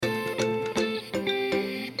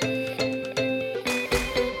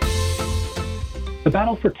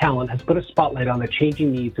battle for talent has put a spotlight on the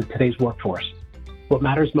changing needs of today's workforce. What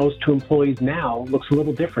matters most to employees now looks a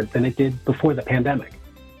little different than it did before the pandemic.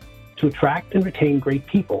 To attract and retain great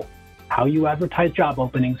people, how you advertise job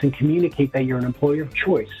openings and communicate that you're an employer of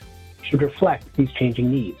choice should reflect these changing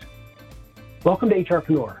needs. Welcome to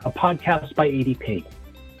HRpreneur, a podcast by ADP.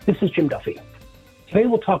 This is Jim Duffy. Today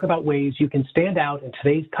we'll talk about ways you can stand out in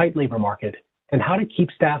today's tight labor market and how to keep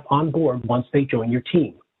staff on board once they join your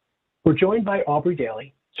team. We're joined by Aubrey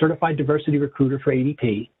Daly, Certified Diversity Recruiter for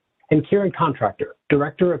ADP, and Kieran Contractor,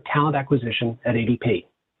 Director of Talent Acquisition at ADP.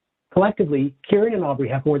 Collectively, Kieran and Aubrey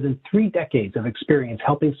have more than 3 decades of experience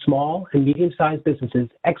helping small and medium-sized businesses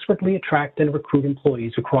expertly attract and recruit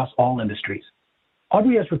employees across all industries.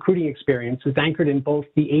 Aubrey has recruiting experience is anchored in both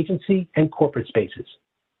the agency and corporate spaces.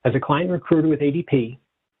 As a client recruiter with ADP,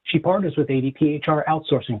 she partners with ADP HR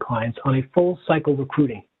outsourcing clients on a full cycle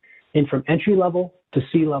recruiting, in from entry-level to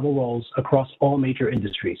C-level roles across all major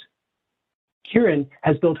industries. Kieran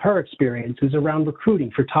has built her experiences around recruiting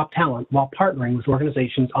for top talent while partnering with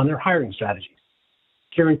organizations on their hiring strategies.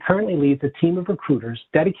 Kieran currently leads a team of recruiters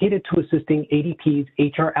dedicated to assisting ADP's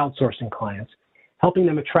HR outsourcing clients, helping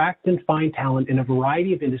them attract and find talent in a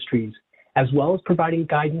variety of industries, as well as providing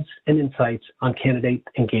guidance and insights on candidate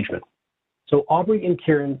engagement. So Aubrey and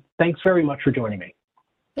Kieran, thanks very much for joining me.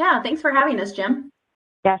 Yeah, thanks for having us, Jim.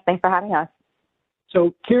 Yes, thanks for having us.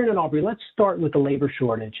 So Kieran and Aubrey, let's start with the labor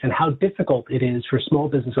shortage and how difficult it is for small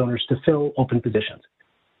business owners to fill open positions.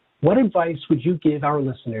 What advice would you give our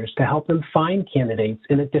listeners to help them find candidates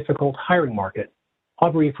in a difficult hiring market?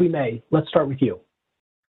 Aubrey, if we may, let's start with you.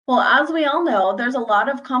 Well, as we all know, there's a lot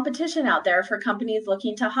of competition out there for companies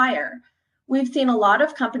looking to hire. We've seen a lot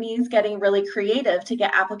of companies getting really creative to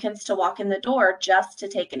get applicants to walk in the door just to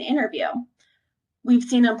take an interview. We've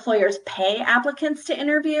seen employers pay applicants to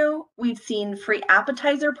interview. We've seen free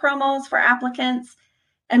appetizer promos for applicants.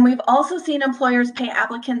 And we've also seen employers pay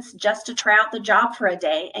applicants just to try out the job for a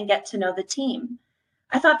day and get to know the team.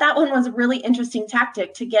 I thought that one was a really interesting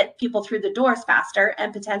tactic to get people through the doors faster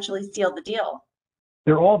and potentially seal the deal.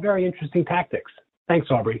 They're all very interesting tactics.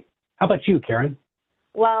 Thanks, Aubrey. How about you, Kieran?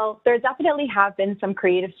 Well, there definitely have been some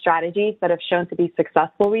creative strategies that have shown to be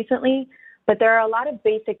successful recently, but there are a lot of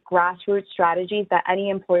basic grassroots strategies that any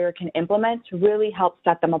employer can implement to really help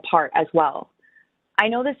set them apart as well. I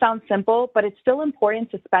know this sounds simple, but it's still important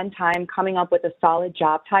to spend time coming up with a solid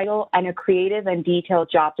job title and a creative and detailed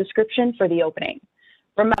job description for the opening.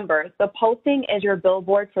 Remember, the posting is your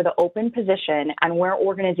billboard for the open position and where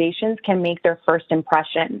organizations can make their first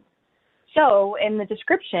impression. So in the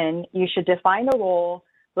description, you should define the role,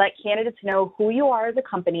 let candidates know who you are as a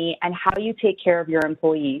company and how you take care of your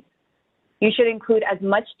employees. You should include as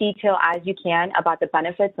much detail as you can about the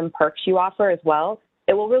benefits and perks you offer as well.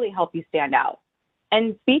 It will really help you stand out.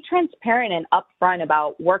 And be transparent and upfront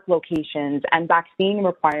about work locations and vaccine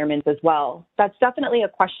requirements as well. That's definitely a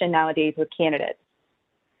question nowadays with candidates.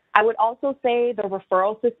 I would also say the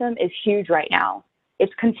referral system is huge right now.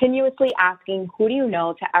 It's continuously asking who do you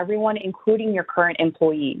know to everyone, including your current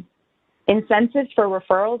employees. Incentives for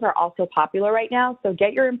referrals are also popular right now, so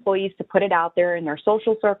get your employees to put it out there in their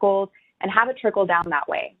social circles and have it trickle down that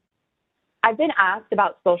way. I've been asked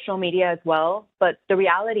about social media as well, but the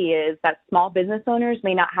reality is that small business owners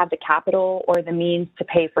may not have the capital or the means to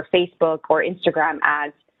pay for Facebook or Instagram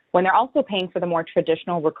ads when they're also paying for the more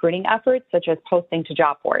traditional recruiting efforts, such as posting to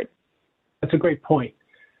job boards. That's a great point.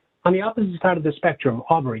 On the opposite side of the spectrum,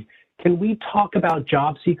 Aubrey, can we talk about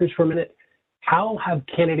job seekers for a minute? How have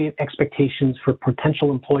candidate expectations for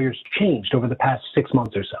potential employers changed over the past 6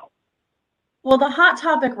 months or so? Well, the hot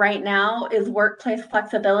topic right now is workplace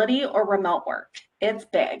flexibility or remote work. It's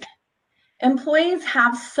big. Employees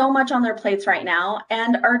have so much on their plates right now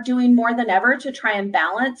and are doing more than ever to try and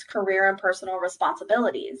balance career and personal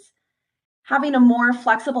responsibilities. Having a more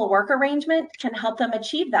flexible work arrangement can help them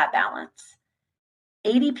achieve that balance.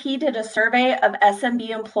 ADP did a survey of SMB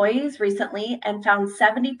employees recently and found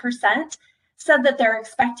 70% said that they're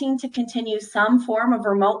expecting to continue some form of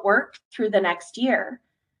remote work through the next year.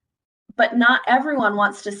 But not everyone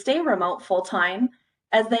wants to stay remote full-time,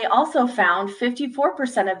 as they also found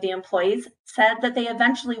 54% of the employees said that they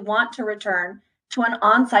eventually want to return to an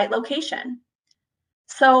on-site location.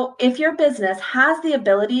 So if your business has the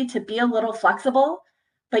ability to be a little flexible,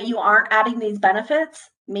 but you aren't adding these benefits,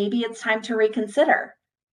 maybe it's time to reconsider.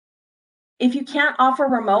 If you can't offer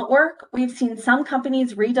remote work, we've seen some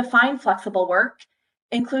companies redefine flexible work,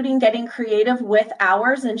 including getting creative with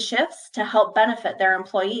hours and shifts to help benefit their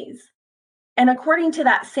employees. And according to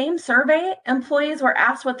that same survey, employees were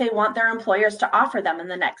asked what they want their employers to offer them in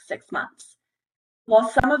the next 6 months. While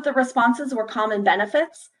some of the responses were common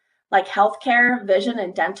benefits, like healthcare, vision,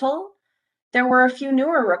 and dental. There were a few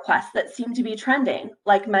newer requests that seemed to be trending,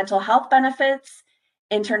 like mental health benefits,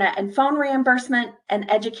 internet and phone reimbursement, and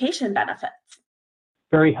education benefits.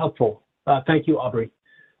 Very helpful. Thank you, Aubrey.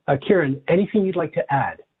 Kieran, anything you'd like to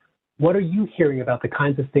add? What are you hearing about the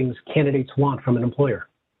kinds of things candidates want from an employer?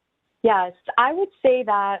 Yes, I would say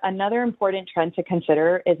that another important trend to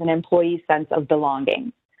consider is an employee's sense of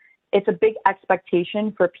belonging. It's a big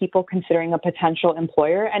expectation for people considering a potential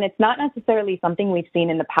employer, and it's not necessarily something we've seen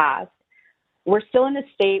in the past. We're still in a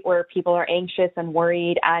state where people are anxious and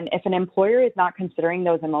worried, and if an employer is not considering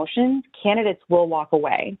those emotions, candidates will walk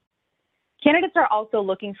away. Candidates are also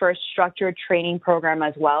looking for a structured training program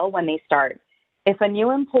as well when they start. If a new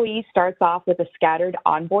employee starts off with a scattered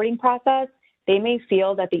onboarding process, they may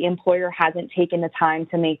feel that the employer hasn't taken the time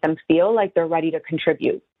to make them feel like they're ready to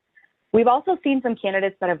contribute. We've also seen some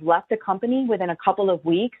candidates that have left the company within a couple of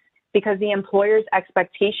weeks because the employer's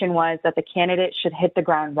expectation was that the candidate should hit the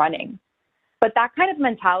ground running. But that kind of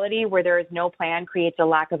mentality where there is no plan creates a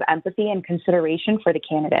lack of empathy and consideration for the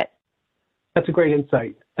candidate. That's a great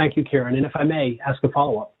insight. Thank you, Kieran. And if I may ask a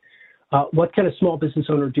follow-up, what can a small business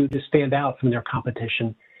owner do to stand out from their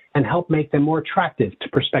competition and help make them more attractive to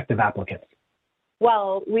prospective applicants?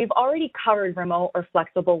 Well, we've already covered remote or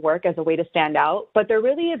flexible work as a way to stand out, but there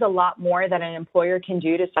really is a lot more that an employer can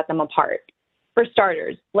do to set them apart. For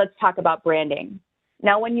starters, let's talk about branding.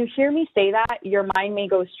 Now, when you hear me say that, your mind may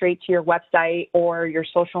go straight to your website or your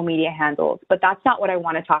social media handles, but that's not what I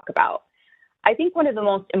want to talk about. I think one of the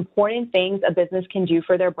most important things a business can do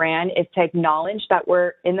for their brand is to acknowledge that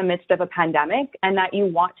we're in the midst of a pandemic and that you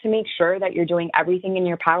want to make sure that you're doing everything in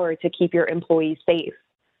your power to keep your employees safe.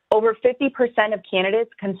 Over 50% of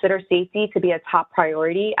candidates consider safety to be a top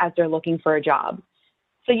priority as they're looking for a job.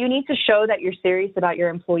 So you need to show that you're serious about your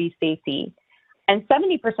employees' safety. And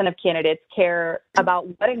 70% of candidates care about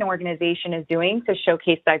what an organization is doing to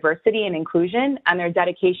showcase diversity and inclusion and their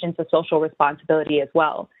dedication to social responsibility as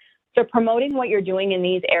well. So promoting what you're doing in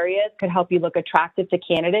these areas could help you look attractive to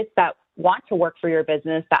candidates that want to work for your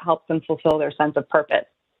business that helps them fulfill their sense of purpose.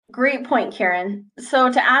 Great point, Kieran.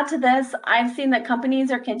 So to add to this, I've seen that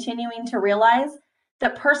companies are continuing to realize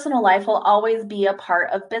that personal life will always be a part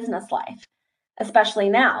of business life, especially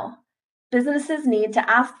now. Businesses need to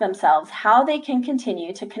ask themselves how they can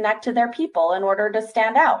continue to connect to their people in order to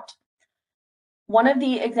stand out. One of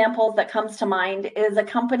the examples that comes to mind is a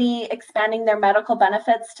company expanding their medical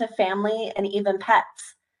benefits to family and even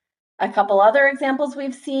pets. A couple other examples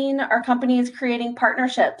we've seen are companies creating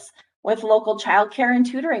partnerships with local childcare and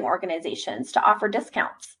tutoring organizations to offer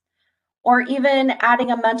discounts, or even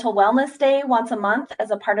adding a mental wellness day once a month as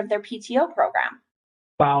a part of their PTO program.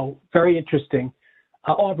 Wow, very interesting.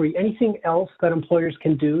 Aubrey, anything else that employers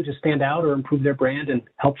can do to stand out or improve their brand and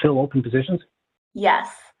help fill open positions? Yes.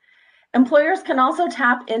 Employers can also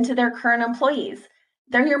tap into their current employees.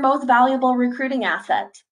 They're your most valuable recruiting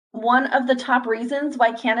asset. One of the top reasons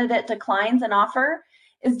why candidate declines an offer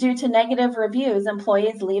is due to negative reviews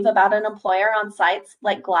employees leave about an employer on sites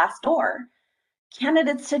like Glassdoor.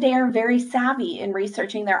 Candidates today are very savvy in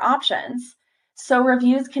researching their options, so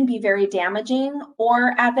reviews can be very damaging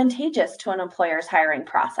or advantageous to an employer's hiring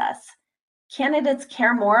process. Candidates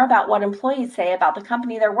care more about what employees say about the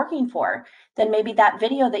company they're working for than maybe that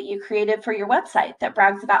video that you created for your website that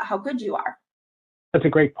brags about how good you are. That's a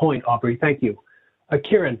great point, Aubrey. Thank you.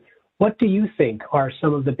 Kieran, what do you think are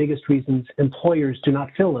some of the biggest reasons employers do not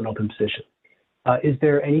fill an open position? Is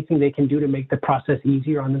there anything they can do to make the process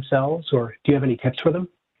easier on themselves, or do you have any tips for them?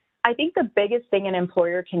 I think the biggest thing an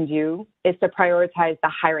employer can do is to prioritize the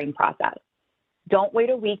hiring process. Don't wait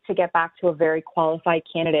a week to get back to a very qualified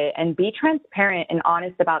candidate, and be transparent and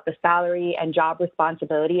honest about the salary and job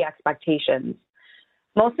responsibility expectations.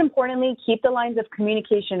 Most importantly, keep the lines of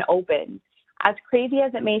communication open. As crazy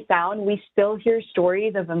as it may sound, we still hear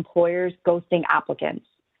stories of employers ghosting applicants.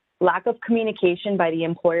 Lack of communication by the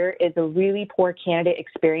employer is a really poor candidate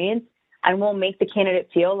experience and will make the candidate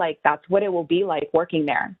feel like that's what it will be like working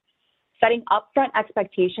there. Setting upfront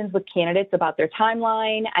expectations with candidates about their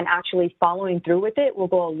timeline and actually following through with it will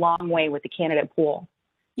go a long way with the candidate pool.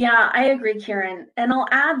 Yeah, I agree, Kieran. And I'll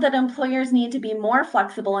add that employers need to be more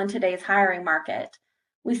flexible in today's hiring market.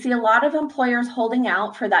 We see a lot of employers holding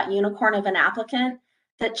out for that unicorn of an applicant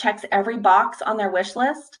that checks every box on their wish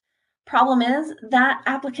list. Problem is, that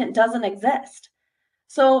applicant doesn't exist.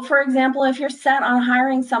 So, for example, if you're set on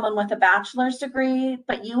hiring someone with a bachelor's degree,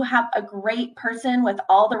 but you have a great person with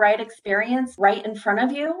all the right experience right in front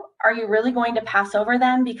of you, are you really going to pass over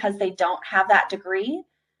them because they don't have that degree?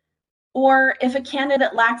 Or if a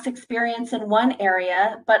candidate lacks experience in one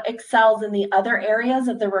area, but excels in the other areas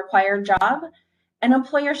of the required job, an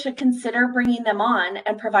employer should consider bringing them on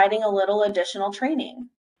and providing a little additional training.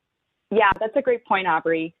 Yeah, that's a great point,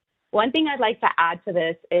 Aubrey. One thing I'd like to add to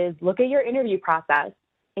this is look at your interview process.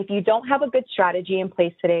 If you don't have a good strategy in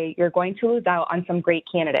place today, you're going to lose out on some great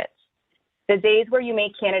candidates. The days where you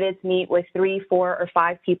make candidates meet with 3, 4, or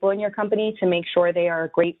 5 people in your company to make sure they are a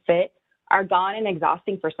great fit are gone and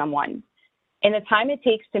exhausting for someone. In the time it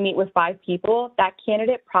takes to meet with 5 people, that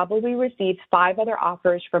candidate probably receives 5 other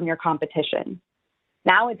offers from your competition.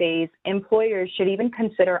 Nowadays, employers should even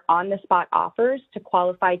consider on-the-spot offers to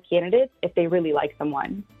qualified candidates if they really like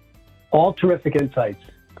someone. All terrific insights.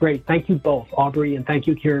 Great. Thank you both, Aubrey, and thank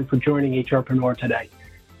you, Kieran, for joining HRpreneur today.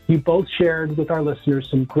 You both shared with our listeners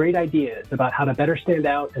some great ideas about how to better stand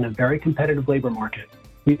out in a very competitive labor market.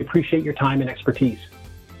 We appreciate your time and expertise.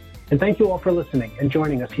 And thank you all for listening and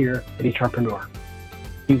joining us here at HRpreneur.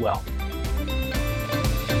 Be well.